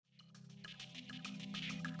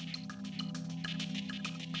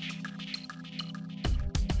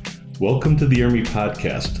Welcome to the ERMI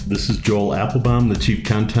podcast. This is Joel Applebaum, the Chief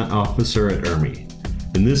Content Officer at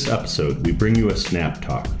ERMI. In this episode, we bring you a snap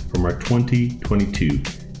talk from our 2022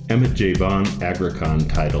 Emmett J. Vaughn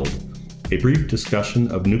AgriCon titled A Brief Discussion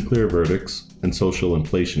of Nuclear Verdicts and Social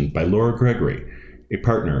Inflation by Laura Gregory, a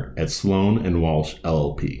partner at Sloan & Walsh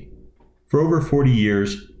LLP. For over 40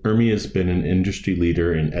 years, ERMI has been an industry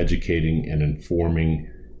leader in educating and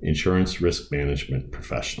informing insurance risk management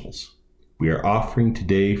professionals. We are offering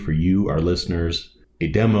today for you, our listeners, a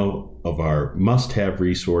demo of our must-have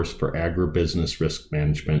resource for agribusiness risk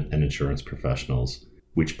management and insurance professionals,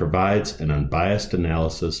 which provides an unbiased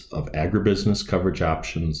analysis of agribusiness coverage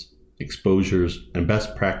options, exposures, and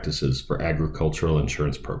best practices for agricultural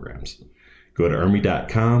insurance programs. Go to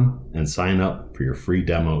ERMI.com and sign up for your free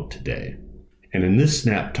demo today. And in this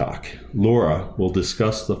Snap Talk, Laura will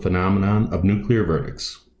discuss the phenomenon of nuclear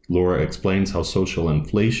verdicts. Laura explains how social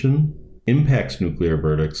inflation impacts nuclear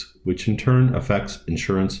verdicts, which in turn affects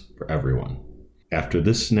insurance for everyone. After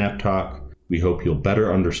this Snap Talk, we hope you'll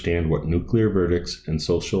better understand what nuclear verdicts and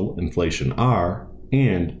social inflation are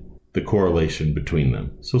and the correlation between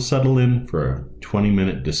them. So settle in for a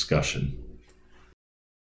 20-minute discussion.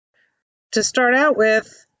 To start out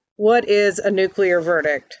with, what is a nuclear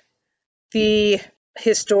verdict? The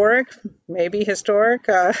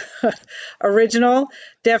original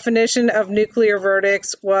definition of nuclear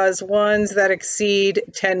verdicts was ones that exceed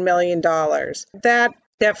 $10 million. That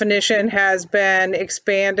definition has been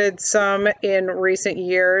expanded some in recent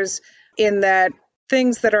years in that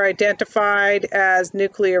things that are identified as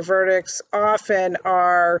nuclear verdicts often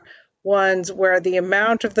are ones where the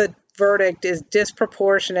amount of the verdict is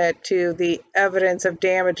disproportionate to the evidence of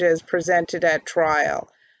damages presented at trial,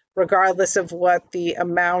 regardless of what the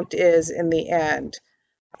amount is in the end.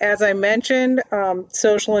 As I mentioned,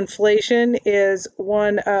 social inflation is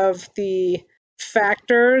one of the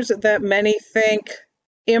factors that many think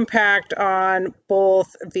impact on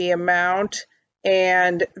both the amount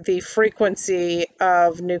and the frequency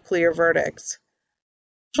of nuclear verdicts.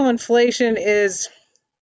 Social inflation is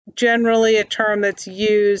generally a term that's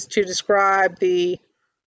used to describe the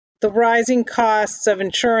rising costs of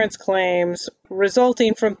insurance claims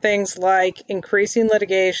resulting from things like increasing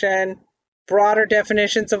litigation, broader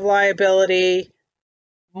definitions of liability,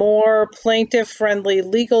 more plaintiff-friendly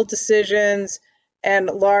legal decisions, and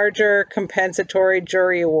larger compensatory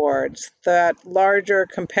jury awards. The larger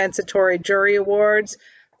compensatory jury awards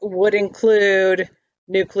would include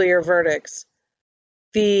nuclear verdicts.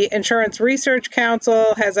 The Insurance Research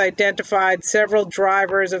Council has identified several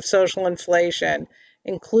drivers of social inflation,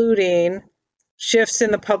 including shifts in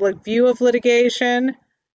the public view of litigation.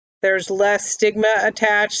 There's less stigma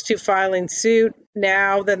attached to filing suit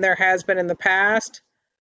now than there has been in the past.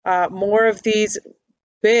 More of these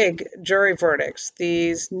big jury verdicts,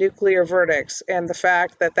 these nuclear verdicts, and the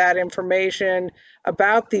fact that that information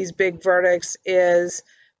about these big verdicts is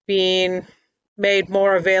being made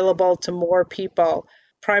more available to more people,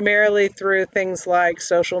 primarily through things like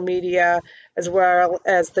social media, as well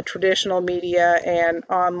as the traditional media and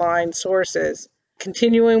online sources.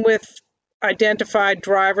 Continuing with identified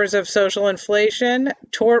drivers of social inflation,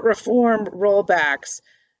 tort reform rollbacks.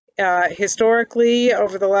 Historically,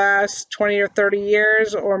 over the last 20 or 30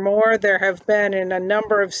 years or more, there have been in a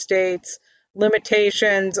number of states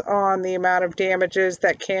limitations on the amount of damages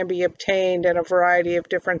that can be obtained in a variety of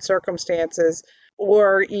different circumstances,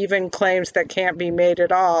 or even claims that can't be made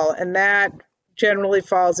at all. And that generally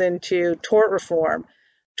falls into tort reform.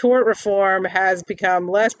 Tort reform has become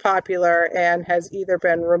less popular and has either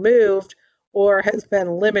been removed or has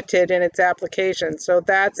been limited in its application. So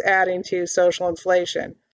that's adding to social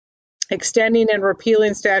inflation. Extending and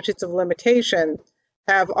repealing statutes of limitation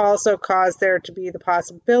have also caused there to be the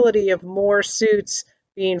possibility of more suits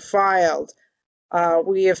being filed.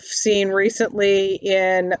 We have seen recently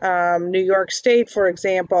in New York State, for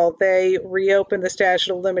example, they reopened the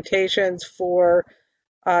statute of limitations for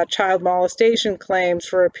child molestation claims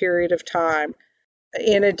for a period of time.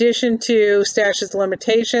 In addition to statutes of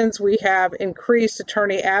limitations, we have increased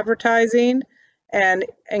attorney advertising and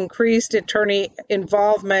increased attorney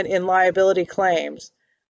involvement in liability claims.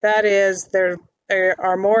 That is, there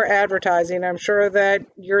are more advertising. I'm sure that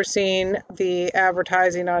you're seeing the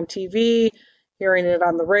advertising on TV, hearing it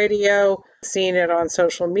on the radio, seeing it on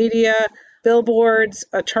social media, billboards.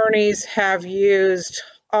 Attorneys have used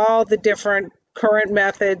all the different current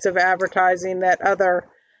methods of advertising that other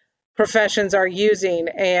professions are using.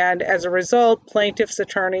 And as a result, plaintiffs'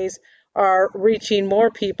 attorneys are reaching more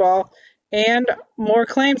people and more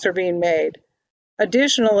claims are being made.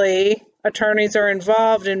 Additionally, attorneys are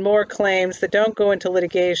involved in more claims that don't go into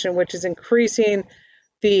litigation, which is increasing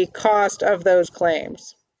the cost of those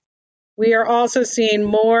claims. We are also seeing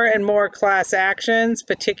more and more class actions,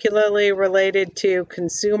 particularly related to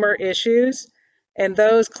consumer issues. And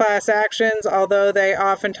those class actions, although they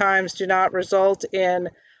oftentimes do not result in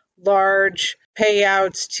large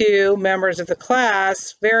payouts to members of the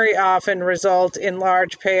class, very often result in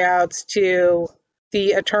large payouts to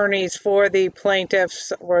the attorneys for the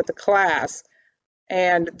plaintiffs or the class.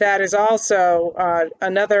 And that is also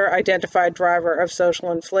another identified driver of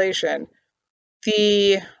social inflation.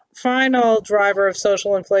 The final driver of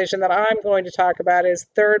social inflation that I'm going to talk about is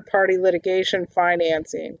third-party litigation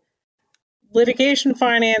financing. Litigation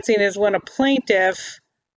financing is when a plaintiff,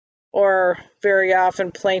 or very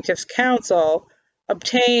often plaintiff's counsel,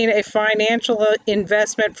 obtain a financial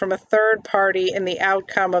investment from a third party in the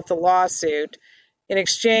outcome of the lawsuit in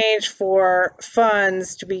exchange for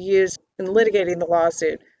funds to be used in litigating the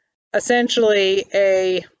lawsuit. Essentially,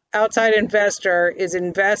 an outside investor is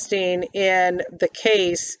investing in the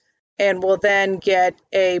case and will then get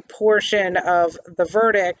a portion of the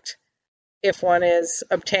verdict if one is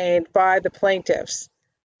obtained by the plaintiffs.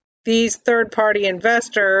 These third-party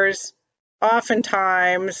investors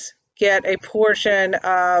oftentimes get a portion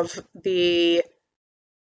of the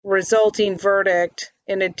resulting verdict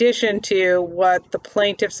in addition to what the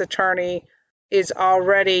plaintiff's attorney is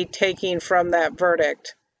already taking from that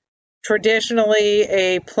verdict. Traditionally,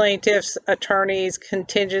 a plaintiff's attorney's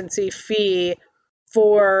contingency fee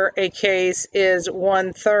for a case is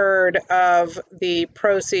 1/3 of the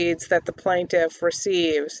proceeds that the plaintiff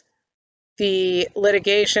receives. The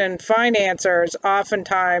litigation financiers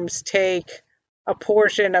oftentimes take a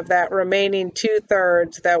portion of that remaining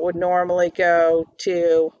 2/3 that would normally go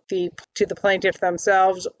to the plaintiff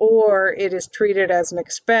themselves, or it is treated as an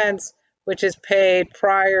expense which is paid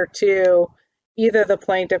prior to either the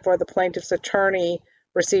plaintiff or the plaintiff's attorney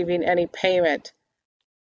receiving any payment.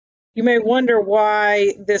 You may wonder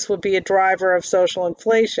why this would be a driver of social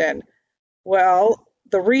inflation. Well,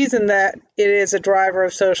 the reason that it is a driver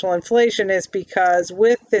of social inflation is because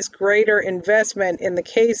with this greater investment in the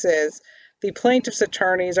cases, the plaintiff's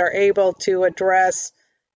attorneys are able to address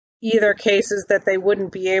either cases that they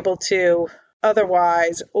wouldn't be able to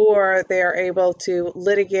otherwise, or they are able to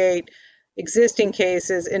litigate existing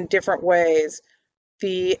cases in different ways.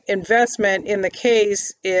 The investment in the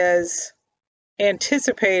case is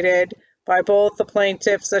anticipated by both the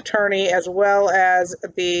plaintiff's attorney as well as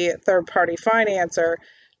the third-party financer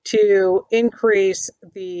to increase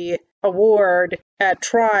the award at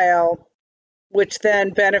trial, which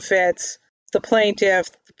then benefits the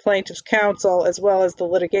plaintiff's counsel, as well as the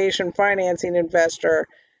litigation financing investor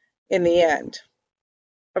in the end.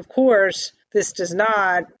 Of course, this does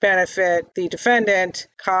not benefit the defendant,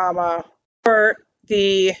 or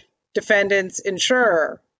the defendant's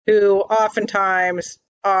insurer, who oftentimes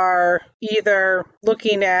are either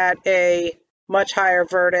looking at a much higher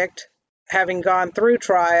verdict, having gone through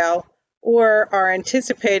trial, or are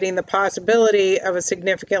anticipating the possibility of a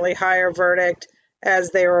significantly higher verdict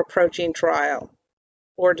as they are approaching trial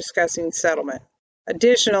or discussing settlement.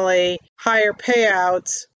 Additionally, higher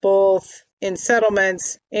payouts, both in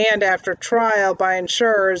settlements and after trial by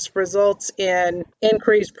insurers, results in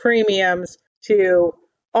increased premiums to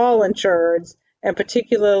all insureds, and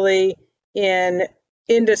particularly in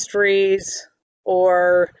industries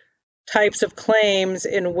or types of claims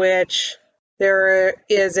in which there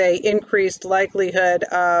is an increased likelihood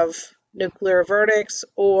of nuclear verdicts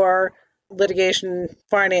or litigation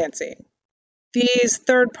financing. These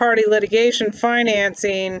third-party litigation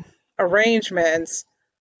financing arrangements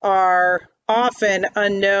are often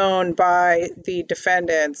unknown by the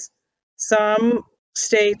defendants. Some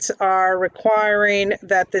states are requiring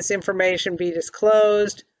that this information be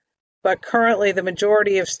disclosed, but currently the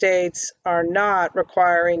majority of states are not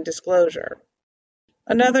requiring disclosure.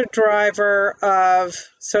 Another driver of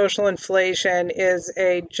social inflation is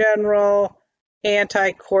a general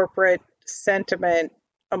anti-corporate sentiment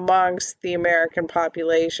amongst the American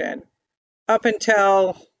population. Up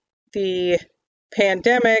until the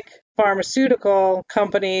pandemic, pharmaceutical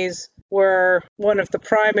companies were one of the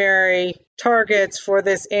primary targets for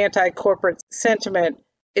this anti-corporate sentiment.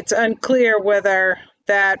 It's unclear whether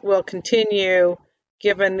that will continue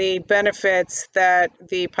given the benefits that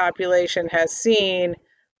the population has seen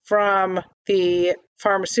from the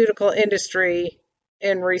pharmaceutical industry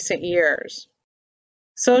in recent years.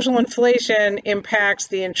 Social inflation impacts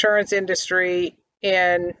the insurance industry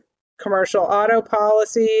in commercial auto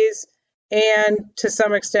policies and to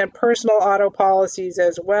some extent personal auto policies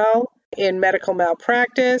as well, in medical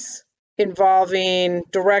malpractice, involving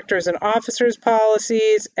directors and officers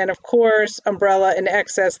policies, and of course, umbrella and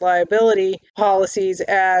excess liability policies,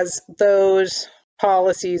 as those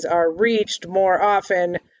policies are reached more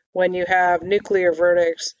often when you have nuclear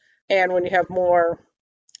verdicts and when you have more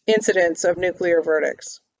incidents of nuclear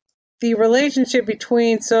verdicts. The relationship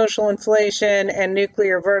between social inflation and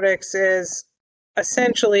nuclear verdicts is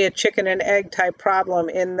essentially a chicken and egg type problem,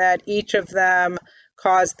 in that each of them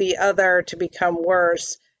cause the other to become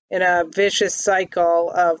worse in a vicious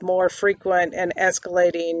cycle of more frequent and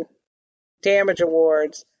escalating damage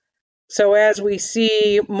awards. So as we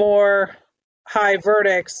see more high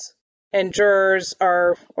verdicts and jurors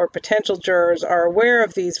or potential jurors are aware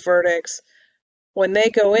of these verdicts, when they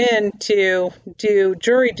go in to do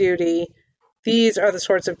jury duty, these are the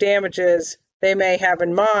sorts of damages they may have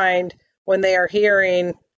in mind when they are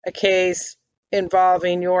hearing a case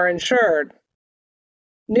involving your insured.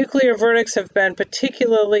 Nuclear verdicts have been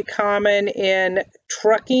particularly common in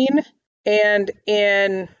trucking and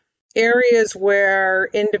in areas where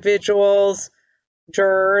individuals,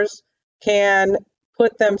 jurors, can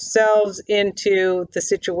put themselves into the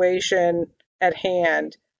situation at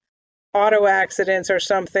hand. Auto accidents are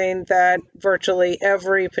something that virtually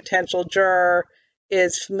every potential juror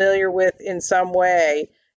is familiar with in some way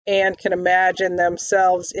and can imagine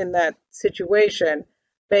themselves in that situation,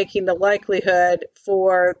 making the likelihood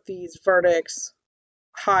for these verdicts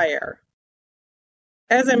higher.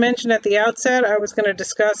 As I mentioned at the outset, I was going to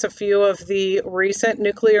discuss a few of the recent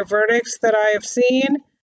nuclear verdicts that I have seen,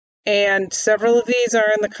 and several of these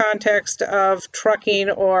are in the context of trucking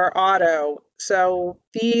or auto. So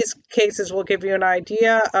these cases will give you an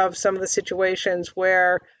idea of some of the situations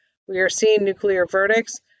where we are seeing nuclear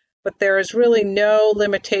verdicts, but there is really no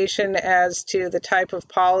limitation as to the type of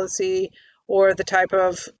policy or the type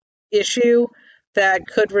of issue that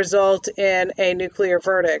could result in a nuclear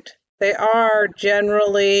verdict. They are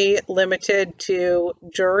generally limited to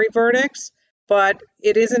jury verdicts, but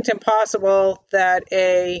it isn't impossible that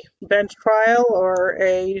a bench trial or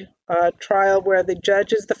a trial where the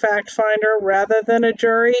judge is the fact finder rather than a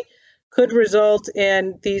jury could result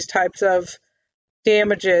in these types of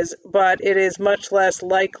damages, but it is much less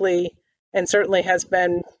likely and certainly has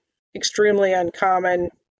been extremely uncommon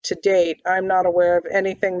to date. I'm not aware of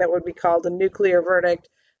anything that would be called a nuclear verdict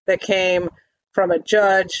that came from a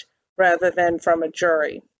judge rather than from a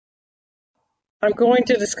jury. I'm going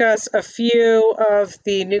to discuss a few of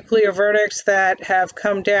the nuclear verdicts that have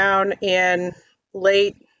come down in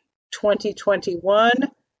late 2021.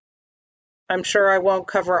 I'm sure I won't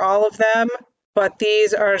cover all of them, but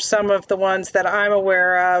these are some of the ones that I'm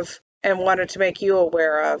aware of and wanted to make you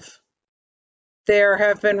aware of. There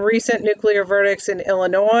have been recent nuclear verdicts in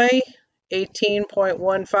Illinois,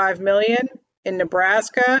 $18.15 million, in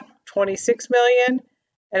Nebraska, $26 million,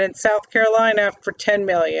 and in South Carolina for $10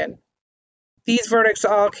 million. These verdicts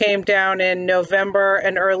all came down in November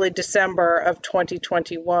and early December of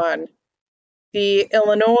 2021. The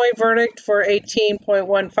Illinois verdict for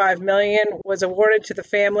 $18.15 million was awarded to the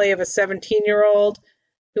family of a 17-year-old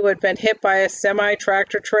who had been hit by a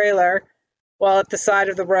semi-tractor trailer while at the side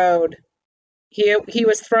of the road. He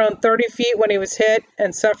was thrown 30 feet when he was hit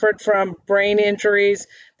and suffered from brain injuries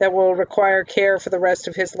that will require care for the rest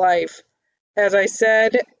of his life. As I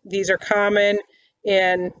said, these are common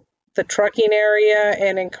in the trucking area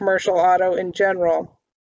and in commercial auto in general.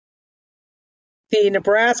 The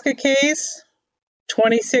Nebraska case,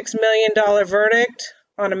 $26 million verdict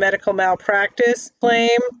on a medical malpractice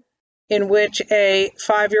claim in which a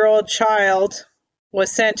 5-year-old child was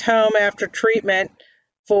sent home after treatment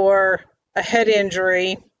for a head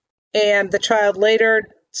injury, and the child later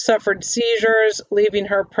suffered seizures, leaving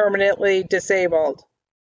her permanently disabled.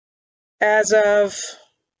 As of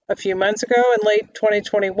a few months ago, in late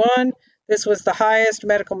 2021, this was the highest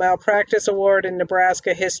medical malpractice award in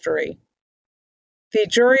Nebraska history. The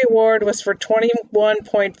jury award was for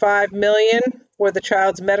 $21.5 million for the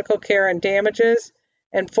child's medical care and damages,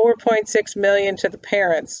 and $4.6 million to the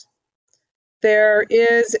parents. There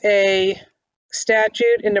is a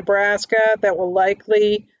statute in Nebraska that will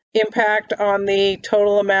likely impact on the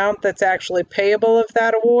total amount that's actually payable of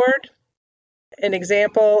that award. An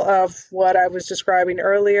example of what I was describing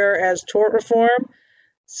earlier as tort reform.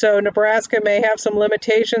 So Nebraska may have some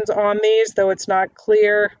limitations on these, though it's not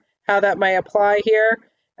clear how that may apply here,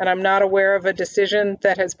 and I'm not aware of a decision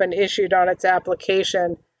that has been issued on its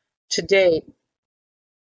application to date.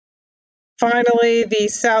 Finally, the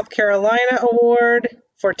South Carolina award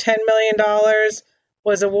for $10 million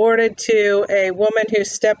was awarded to a woman who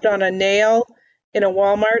stepped on a nail in a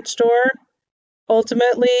Walmart store.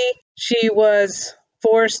 Ultimately, she was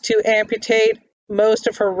forced to amputate most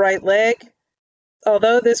of her right leg.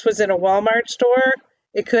 Although this was in a Walmart store,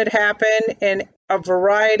 it could happen in a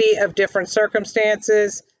variety of different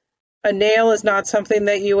circumstances. A nail is not something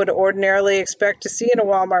that you would ordinarily expect to see in a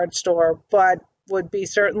Walmart store, but would be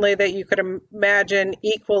certainly that you could imagine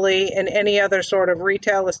equally in any other sort of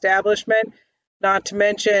retail establishment, not to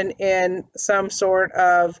mention in some sort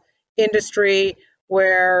of industry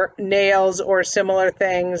where nails or similar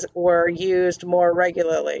things were used more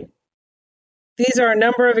regularly. These are a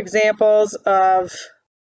number of examples of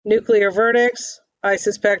nuclear verdicts. I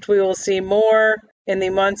suspect we will see more in the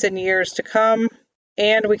months and years to come,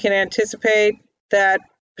 and we can anticipate that,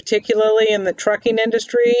 particularly in the trucking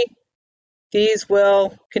industry, these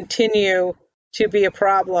will continue to be a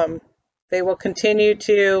problem. They will continue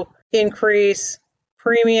to increase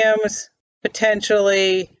premiums,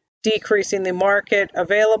 potentially decreasing the market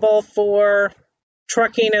available for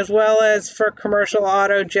trucking as well as for commercial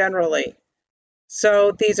auto generally.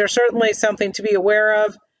 So these are certainly something to be aware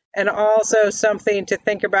of, and also something to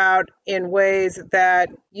think about in ways that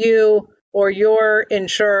you or your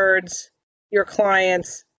insureds, your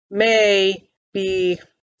clients, may be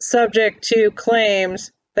subject to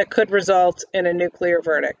claims that could result in a nuclear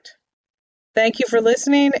verdict. Thank you for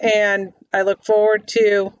listening, and I look forward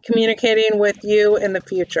to communicating with you in the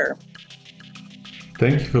future.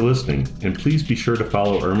 Thank you for listening, and please be sure to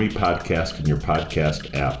follow IRMI Podcast in your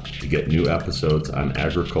podcast app to get new episodes on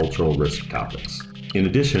agricultural risk topics. In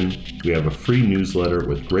addition, we have a free newsletter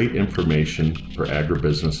with great information for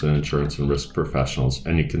agribusiness and insurance and risk professionals,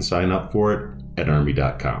 and you can sign up for it at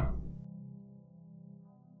IRMI.com.